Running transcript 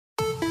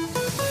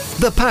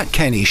The Pat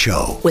Kenny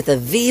Show with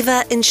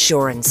Aviva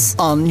Insurance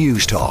on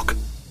News Talk.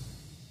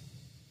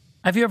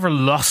 Have you ever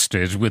lost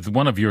it with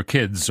one of your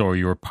kids or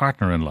your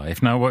partner in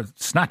life? Now,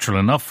 it's natural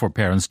enough for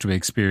parents to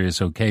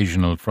experience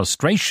occasional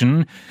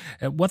frustration.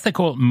 What they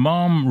call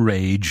mom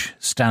rage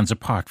stands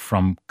apart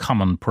from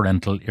common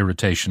parental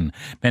irritation.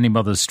 Many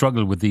mothers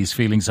struggle with these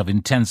feelings of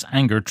intense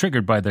anger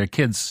triggered by their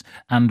kids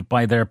and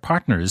by their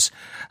partners.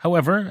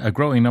 However, a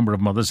growing number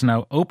of mothers are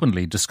now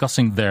openly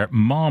discussing their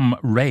mom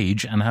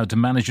rage and how to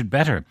manage it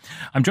better.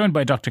 I'm joined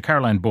by Dr.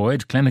 Caroline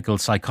Boyd, clinical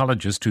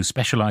psychologist who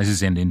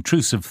specialises in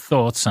intrusive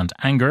thoughts and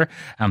anger,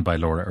 and by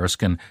Laura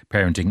Erskine,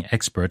 parenting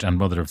expert and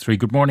mother of three.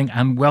 Good morning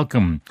and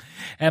welcome.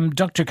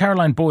 Dr.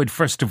 Caroline Boyd,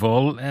 first of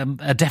all,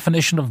 a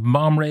definition of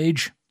mom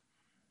rage?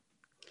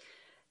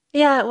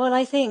 Yeah, well,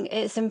 I think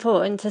it's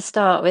important to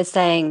start with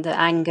saying that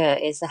anger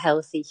is a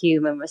healthy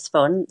human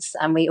response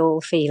and we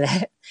all feel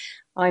it.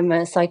 I'm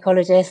a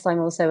psychologist, I'm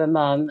also a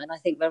mum, and I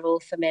think we're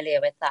all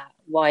familiar with that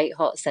white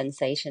hot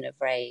sensation of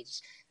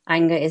rage.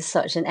 Anger is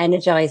such an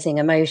energizing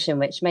emotion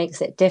which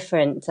makes it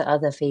different to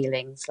other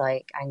feelings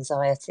like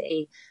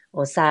anxiety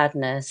or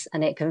sadness,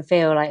 and it can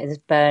feel like this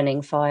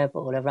burning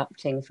fireball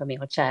erupting from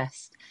your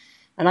chest.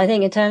 And I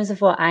think in terms of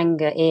what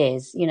anger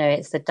is, you know,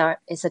 it's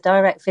a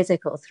direct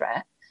physical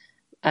threat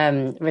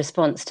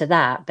response to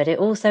that, but it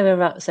also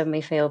erupts when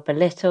we feel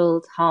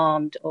belittled,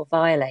 harmed or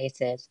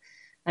violated.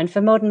 And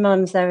for modern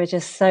mums, there are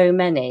just so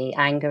many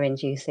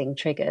anger-inducing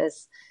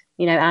triggers.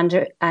 You know,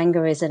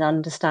 anger is an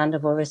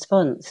understandable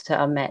response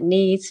to unmet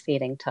needs,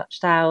 feeling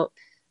touched out,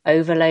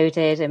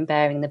 overloaded and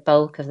bearing the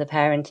bulk of the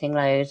parenting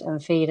load,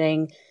 and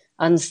feeling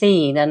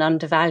unseen and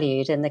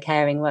undervalued in the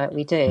caring work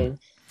we do.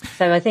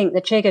 So I think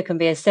the trigger can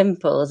be as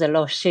simple as a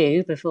lost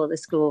shoe before the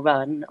school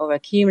run, or a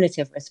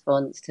cumulative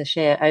response to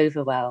sheer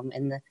overwhelm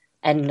in the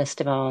endless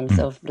demands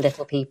of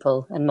little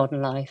people and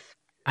modern life.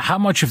 How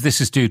much of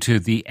this is due to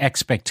the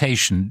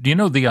expectation? Do you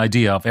know the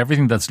idea of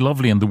everything that's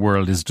lovely in the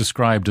world is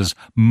described as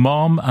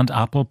mom and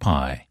apple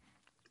pie?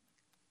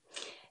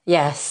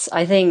 Yes,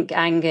 I think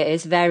anger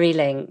is very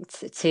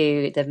linked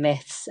to the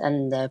myths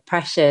and the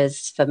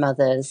pressures for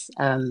mothers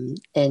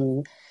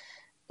in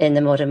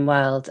the modern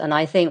world. And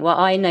I think what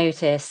I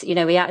notice, you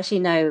know, we actually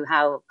know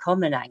how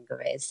common anger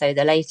is. So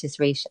the latest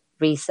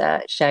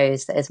research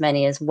shows that as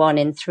many as 1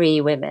 in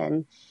 3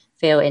 women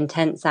feel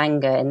intense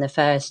anger in the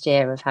first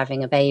year of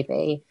having a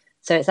baby.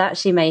 So it's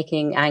actually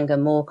making anger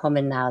more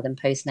common now than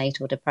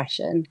postnatal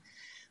depression.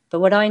 But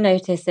what I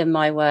notice in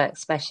my work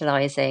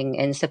specialising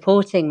in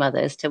supporting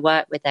mothers to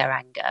work with their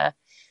anger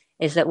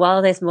is that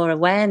while there's more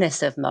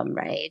awareness of mum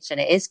rage, and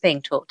it is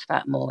being talked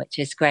about more, which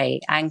is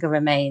great, anger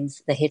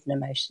remains the hidden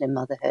emotion in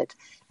motherhood.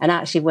 And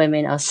actually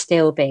women are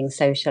still being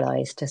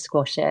socialised to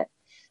squash it.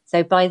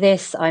 So by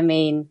this, I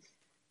mean,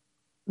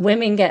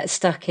 women get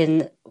stuck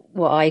in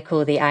what I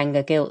call the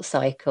anger guilt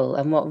cycle.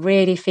 And what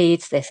really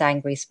feeds this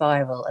angry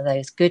spiral are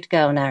those good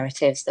girl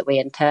narratives that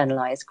we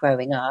internalize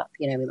growing up.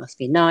 You know, we must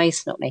be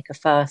nice, not make a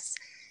fuss.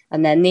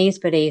 And then these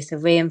beliefs are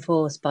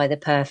reinforced by the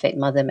perfect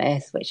mother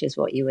myth, which is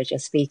what you were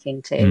just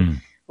speaking to.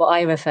 What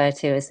I refer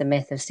to as the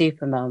myth of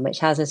supermom, which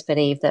has us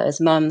believe that as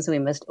mums, we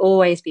must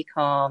always be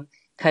calm,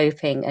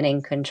 coping and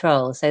in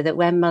control, so that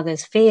when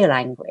mothers feel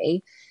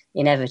angry,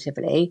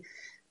 inevitably,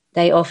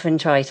 they often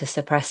try to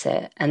suppress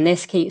it. And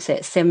this keeps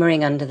it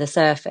simmering under the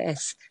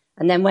surface.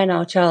 And then when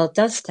our child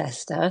does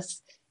test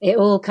us, it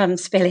all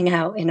comes spilling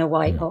out in a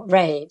white hot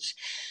rage.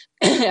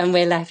 And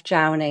we're left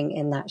drowning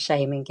in that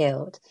shame and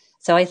guilt.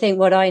 So I think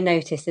what I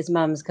notice is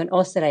mums can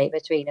oscillate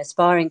between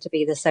aspiring to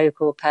be the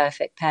so-called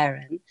perfect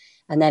parent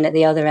and then at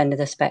the other end of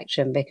the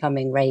spectrum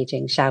becoming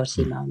raging,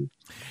 shouty mum.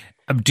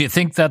 Do you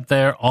think that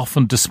they're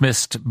often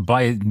dismissed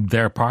by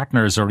their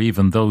partners or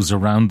even those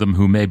around them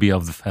who may be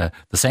of the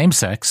same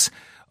sex?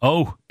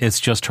 Oh,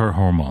 it's just her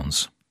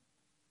hormones.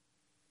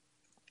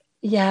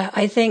 Yeah,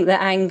 I think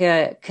that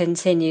anger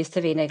continues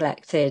to be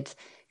neglected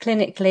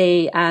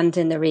clinically and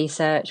in the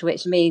research,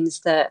 which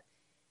means that,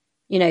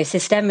 you know,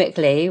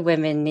 systemically,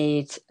 women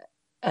need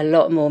a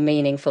lot more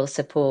meaningful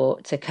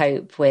support to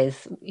cope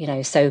with, you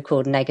know,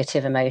 so-called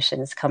negative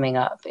emotions coming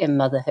up in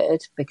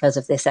motherhood because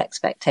of this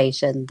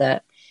expectation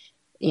that,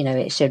 you know,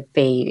 it should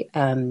be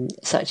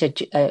such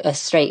a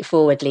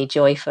straightforwardly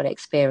joyful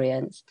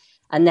experience.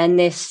 And then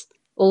this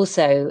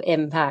also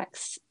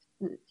impacts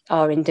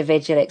our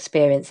individual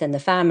experience in the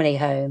family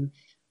home,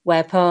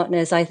 where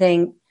partners, I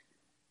think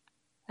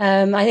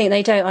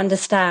they don't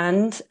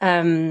understand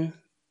the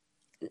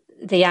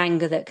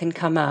anger that can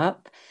come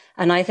up.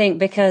 And I think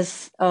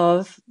because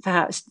of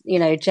perhaps, you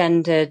know,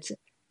 gendered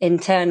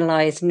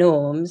internalized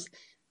norms,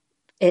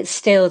 it's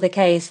still the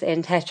case that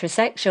in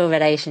heterosexual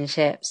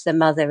relationships, the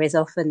mother is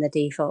often the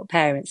default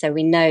parent. So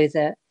we know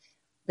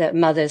that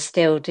mothers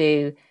still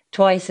do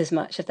twice as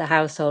much of the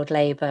household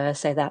labour,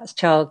 so that's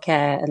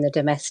childcare and the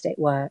domestic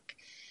work,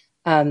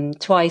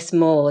 twice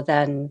more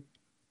than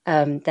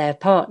their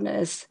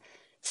partners.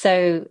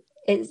 So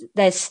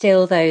there's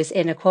still those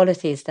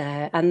inequalities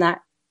there, and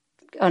that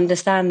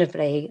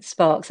understandably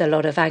sparks a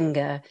lot of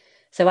anger.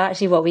 So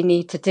actually what we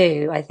need to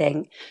do, I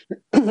think,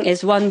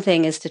 is one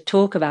thing is to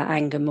talk about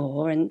anger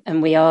more,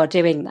 and we are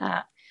doing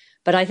that.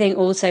 But I think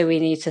also we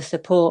need to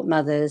support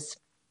mothers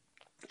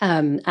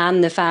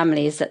and the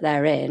families that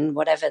they're in,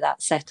 whatever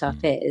that setup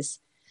is,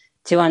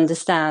 to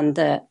understand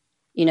that,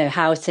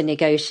 how to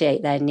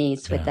negotiate their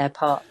needs with their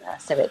partner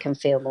so it can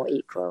feel more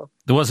equal.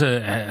 There was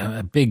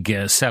a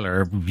big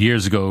seller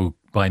years ago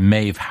by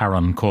Maeve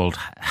Harron called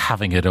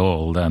Having It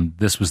All. And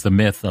this was the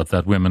myth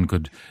that women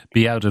could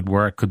be out at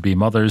work, could be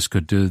mothers,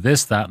 could do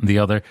this, that and the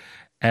other.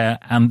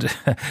 And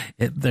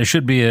there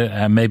should be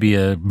maybe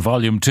a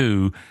volume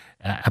 2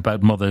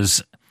 about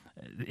mothers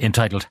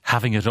entitled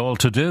Having It All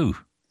to Do.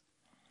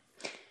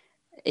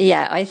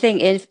 Yeah, I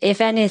think if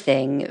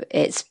anything,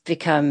 it's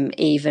become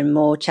even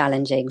more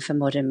challenging for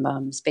modern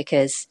mums,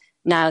 because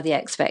now the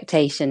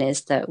expectation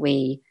is that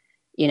we,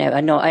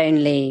 are not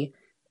only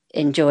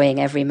enjoying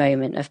every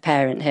moment of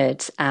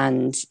parenthood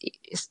and,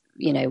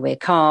 we're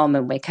calm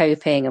and we're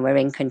coping and we're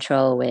in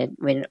control,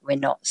 we're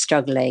not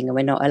struggling and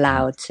we're not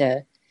allowed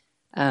to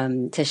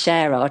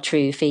share our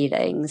true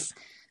feelings.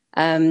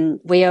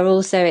 We are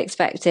also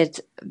expected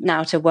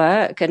now to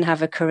work and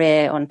have a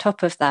career on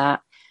top of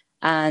that.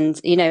 And,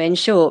 in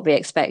short, be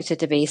expected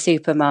to be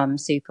super mum,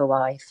 super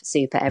wife,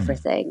 super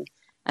everything.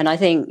 And I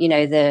think,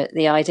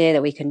 the idea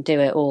that we can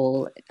do it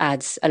all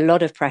adds a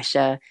lot of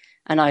pressure.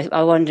 And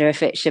I wonder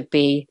if it should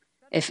be,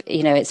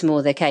 it's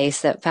more the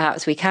case that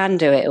perhaps we can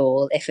do it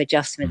all if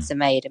adjustments are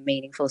made and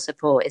meaningful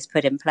support is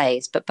put in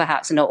place, but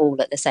perhaps not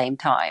all at the same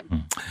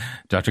time.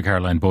 Dr.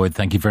 Caroline Boyd,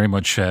 thank you very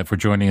much for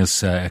joining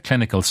us. A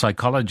clinical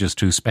psychologist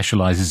who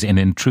specialises in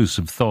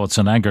intrusive thoughts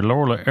and anger.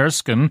 Laura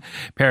Erskine,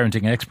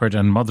 parenting expert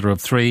and mother of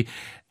 3.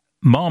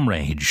 Mom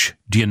rage.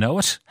 Do you know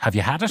it? Have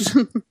you had it?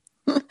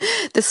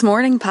 This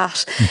morning,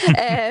 Pat.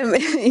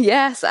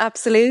 Yes,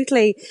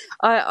 absolutely.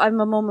 I'm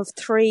a mum of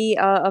 3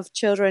 of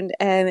children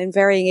in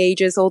varying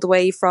ages, all the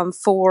way from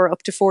 4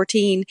 up to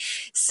 14.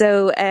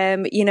 So,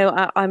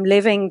 I'm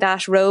living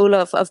that role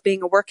of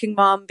being a working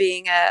mom,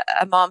 being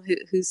a mom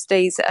who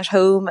stays at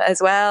home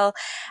as well,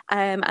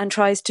 and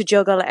tries to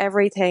juggle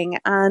everything.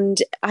 And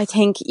I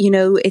think,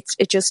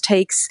 it just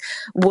takes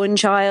one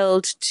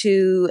child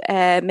to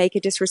make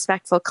a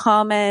disrespectful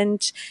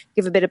comment,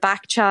 give a bit of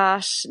back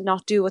chat,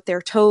 not do what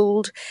they're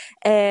told.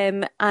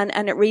 And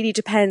it really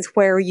depends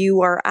where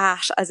you are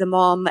at as a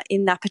mom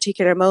in that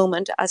particular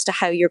moment as to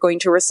how you're going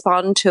to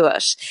respond to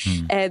it.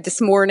 This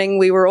morning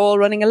we were all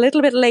running a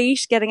little bit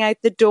late getting out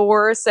the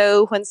door.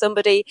 So when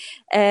somebody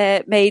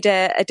made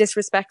a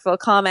disrespectful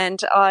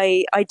comment,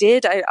 I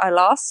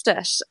lost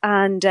it.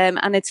 And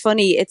it's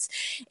funny, it's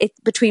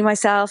between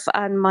myself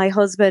and my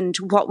husband,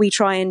 what we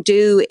try and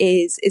do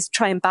is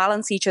try and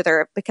balance each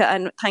other,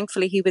 and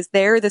thankfully he was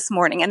there this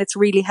morning, and it's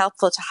really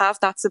helpful to have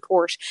that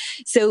support.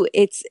 So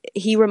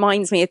he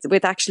reminds me, it's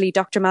with actually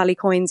Dr. Mally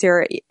Coynes,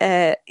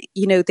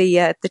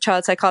 the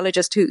child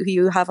psychologist who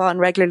you have on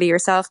regularly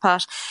yourself,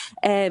 Pat.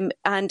 And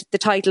the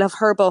title of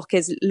her book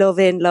is Love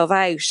In, Love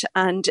Out.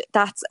 And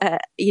that's,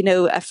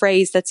 a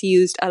phrase that's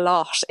used a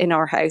lot in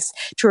our house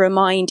to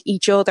remind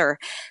each other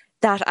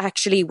that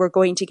actually we're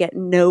going to get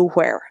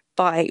nowhere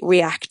by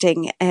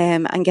reacting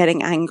and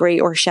getting angry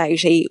or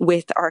shouty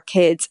with our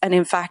kids. And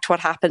in fact, what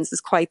happens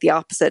is quite the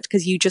opposite,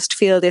 because you just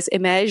feel this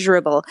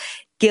immeasurable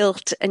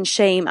guilt and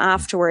shame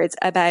afterwards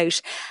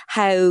about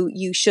how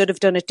you should have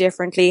done it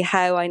differently,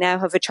 how I now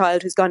have a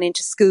child who's gone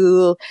into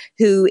school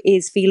who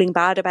is feeling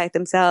bad about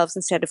themselves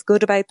instead of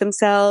good about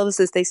themselves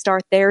as they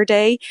start their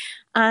day.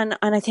 And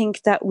I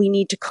think that we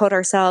need to cut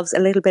ourselves a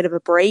little bit of a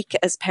break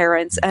as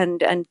parents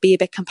and be a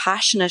bit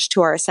compassionate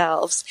to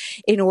ourselves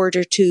in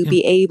order to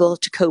be able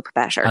to cope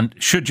better. And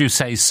should you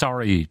say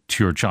sorry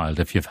to your child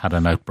if you've had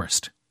an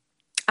outburst?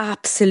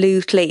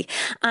 Absolutely.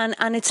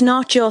 And it's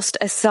not just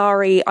a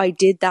sorry, I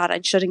did that,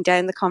 and shutting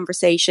down the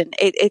conversation.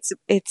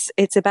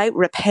 It's about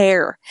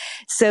repair.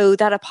 So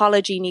that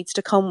apology needs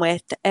to come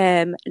with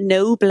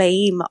no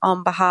blame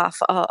on behalf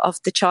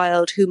of the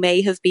child who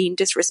may have been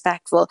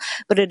disrespectful,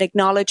 but an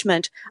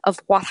acknowledgement of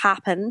what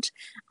happened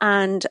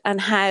and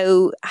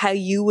how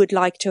you would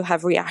like to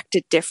have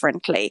reacted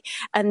differently.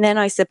 And then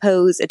I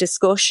suppose a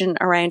discussion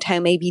around how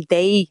maybe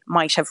they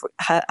might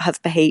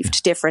have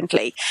behaved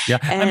differently.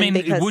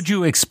 Yeah. Would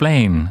you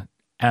explain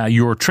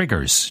your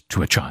triggers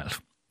to a child?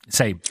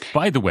 Say,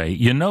 by the way,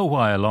 you know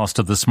why I lost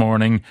it this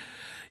morning?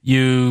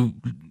 You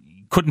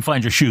couldn't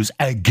find your shoes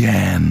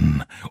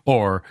again,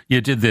 or you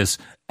did this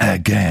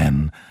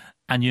again,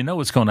 and you know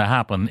it's going to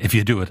happen if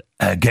you do it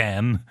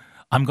again.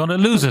 I'm going to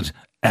lose it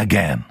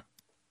again.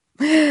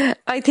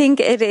 I think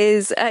it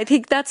is. I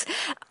think that's,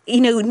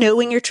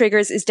 knowing your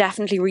triggers is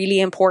definitely really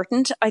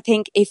important. I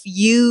think if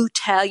you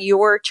tell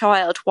your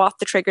child what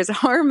the triggers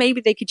are,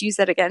 maybe they could use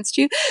that against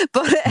you.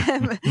 But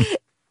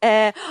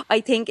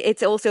I think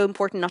it's also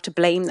important not to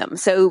blame them.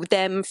 So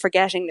them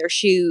forgetting their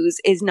shoes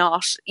is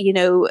not,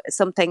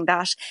 something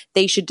that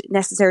they should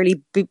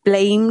necessarily be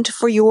blamed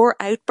for your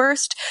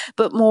outburst,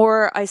 but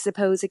more, I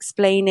suppose,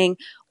 explaining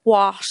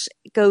what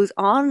goes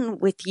on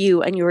with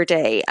you and your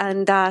day,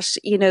 and that,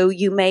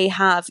 you may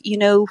have,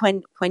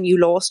 when you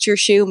lost your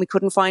shoe and we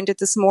couldn't find it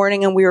this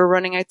morning and we were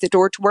running out the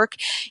door to work,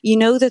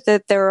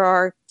 that there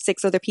are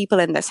 6 other people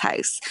in this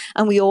house,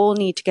 and we all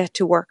need to get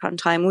to work on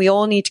time. We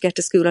all need to get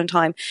to school on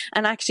time.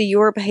 And actually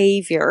your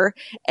behaviour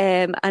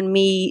and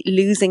me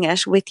losing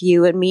it with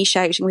you and me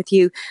shouting with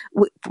you,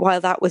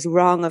 while that was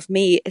wrong of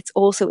me, it's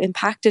also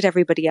impacted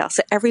everybody else.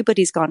 So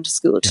everybody's gone to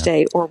school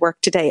today or work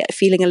today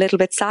feeling a little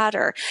bit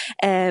sadder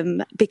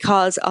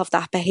because of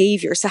that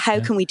behaviour. So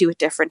how can we do it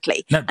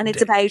differently? Now, and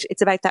it's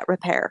about that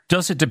repair.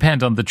 Does it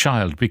depend on the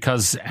child?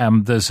 Because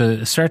there's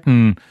a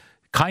certain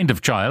kind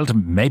of child,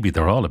 maybe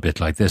they're all a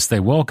bit like this, they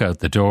walk out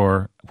the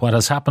door, what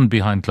has happened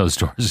behind closed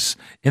doors is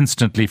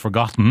instantly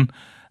forgotten,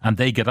 and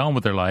they get on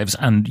with their lives,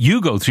 and you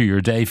go through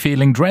your day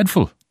feeling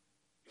dreadful.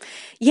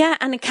 Yeah,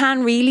 and it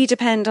can really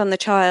depend on the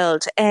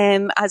child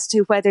as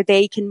to whether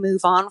they can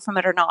move on from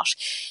it or not.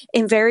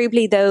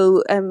 Invariably,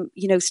 though,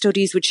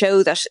 studies would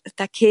show that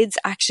kids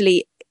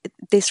actually,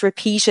 this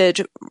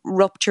repeated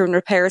rupture and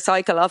repair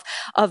cycle of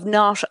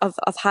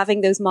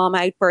having those mom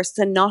outbursts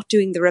and not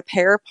doing the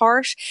repair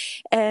part,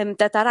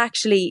 that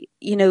actually,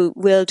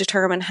 will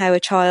determine how a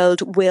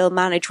child will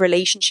manage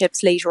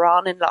relationships later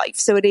on in life.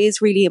 So it is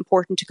really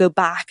important to go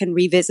back and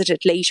revisit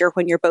it later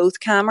when you're both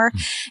calmer.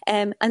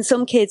 And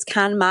some kids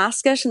can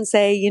mask it and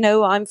say,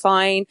 I'm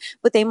fine,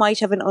 but they might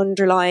have an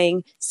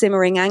underlying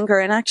simmering anger.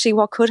 And actually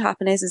what could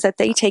happen is that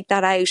they take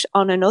that out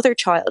on another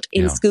child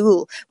in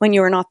school when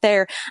you're not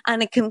there.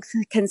 And it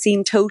can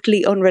seem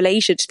totally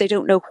unrelated. They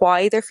don't know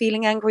why they're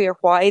feeling angry or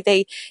why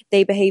they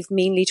behave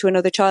meanly to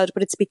another child,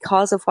 but it's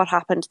because of what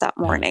happened that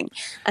morning.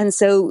 And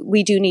so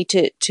we do need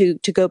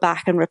to go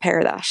back and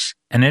repair that.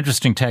 An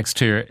interesting text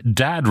here.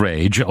 Dad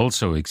rage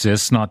also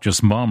exists, not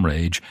just mom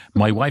rage.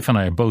 My wife and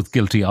I are both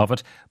guilty of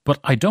it, but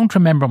I don't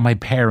remember my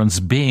parents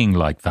being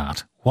like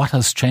that. What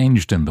has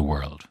changed in the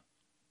world?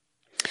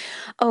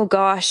 Oh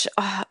gosh,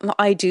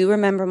 I do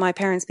remember my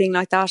parents being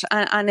like that,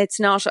 and it's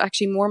not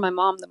actually more my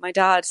mom than my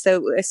dad.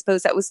 So I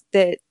suppose that was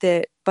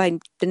the by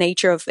the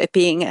nature of it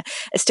being a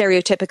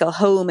stereotypical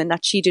home, and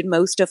that she did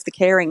most of the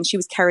caring. She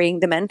was carrying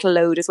the mental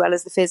load as well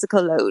as the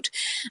physical load.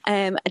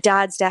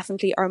 Dads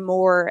definitely are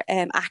more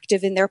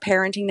active in their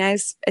parenting now,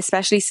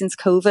 especially since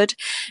COVID,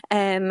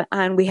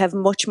 and we have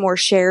much more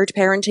shared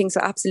parenting. So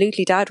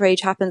absolutely, dad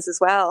rage happens as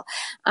well.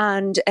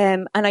 And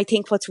I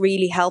think what's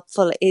really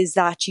helpful is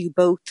that you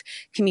both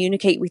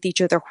communicate with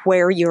each other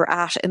where you're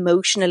at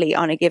emotionally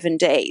on a given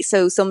day.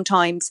 So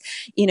sometimes,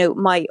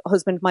 my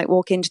husband might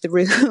walk into the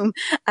room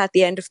at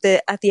the end of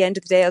the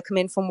day. I'll come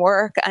in from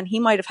work, and he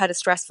might have had a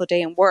stressful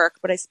day in work,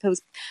 but I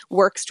suppose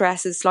work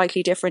stress is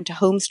slightly different to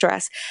home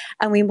stress.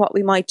 And what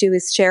we might do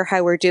is share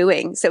how we're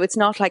doing. So it's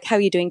not like, how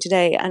are you doing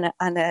today? And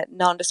a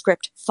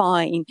nondescript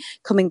fine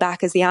coming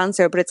back as the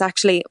answer, but it's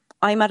actually,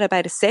 I'm at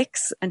about a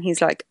 6, and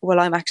he's like, well,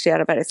 I'm actually at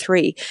about a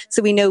 3.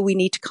 So we know we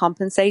need to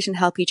compensate and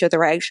help each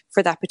other out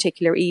for that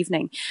particular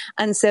evening.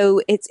 And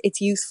so it's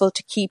useful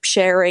to keep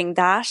sharing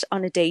that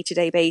on a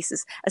day-to-day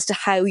basis as to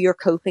how you're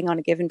coping on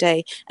a given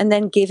day, and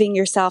then giving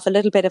yourself a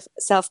little bit of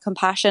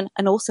self-compassion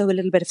and also a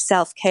little bit of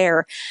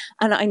self-care.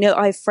 And I know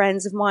I have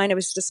friends of mine, I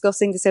was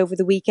discussing this over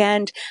the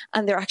weekend,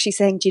 and they're actually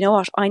saying, do you know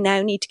what? I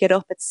now need to get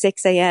up at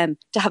 6 a.m.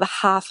 to have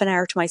a half an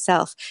hour to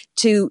myself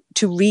to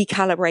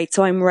recalibrate,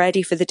 so I'm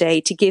ready for the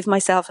day, to give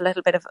myself a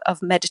little bit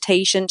of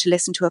meditation, to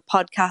listen to a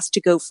podcast,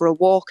 to go for a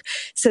walk,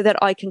 so that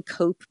I can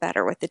cope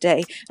better with the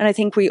day. And I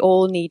think we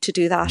all need to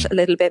do that a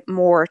little bit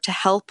more to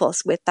help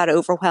us with that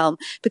overwhelm,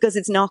 because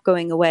it's not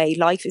going away.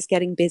 Life is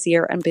getting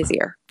busier and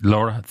busier.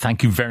 Laura,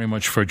 thank you very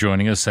much for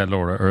joining us.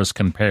 Laura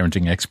Erskine,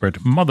 parenting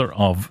expert, mother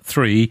of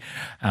 3.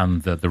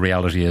 And the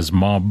reality is,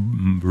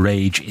 mom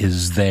rage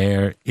is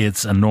there.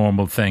 It's a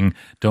normal thing.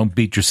 Don't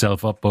beat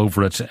yourself up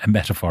over it,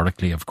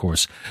 metaphorically, of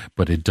course,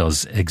 but it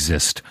does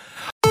exist.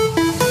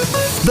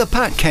 The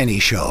Pat Kenny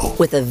Show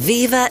with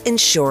Aviva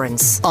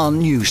Insurance on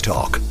News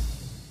Talk.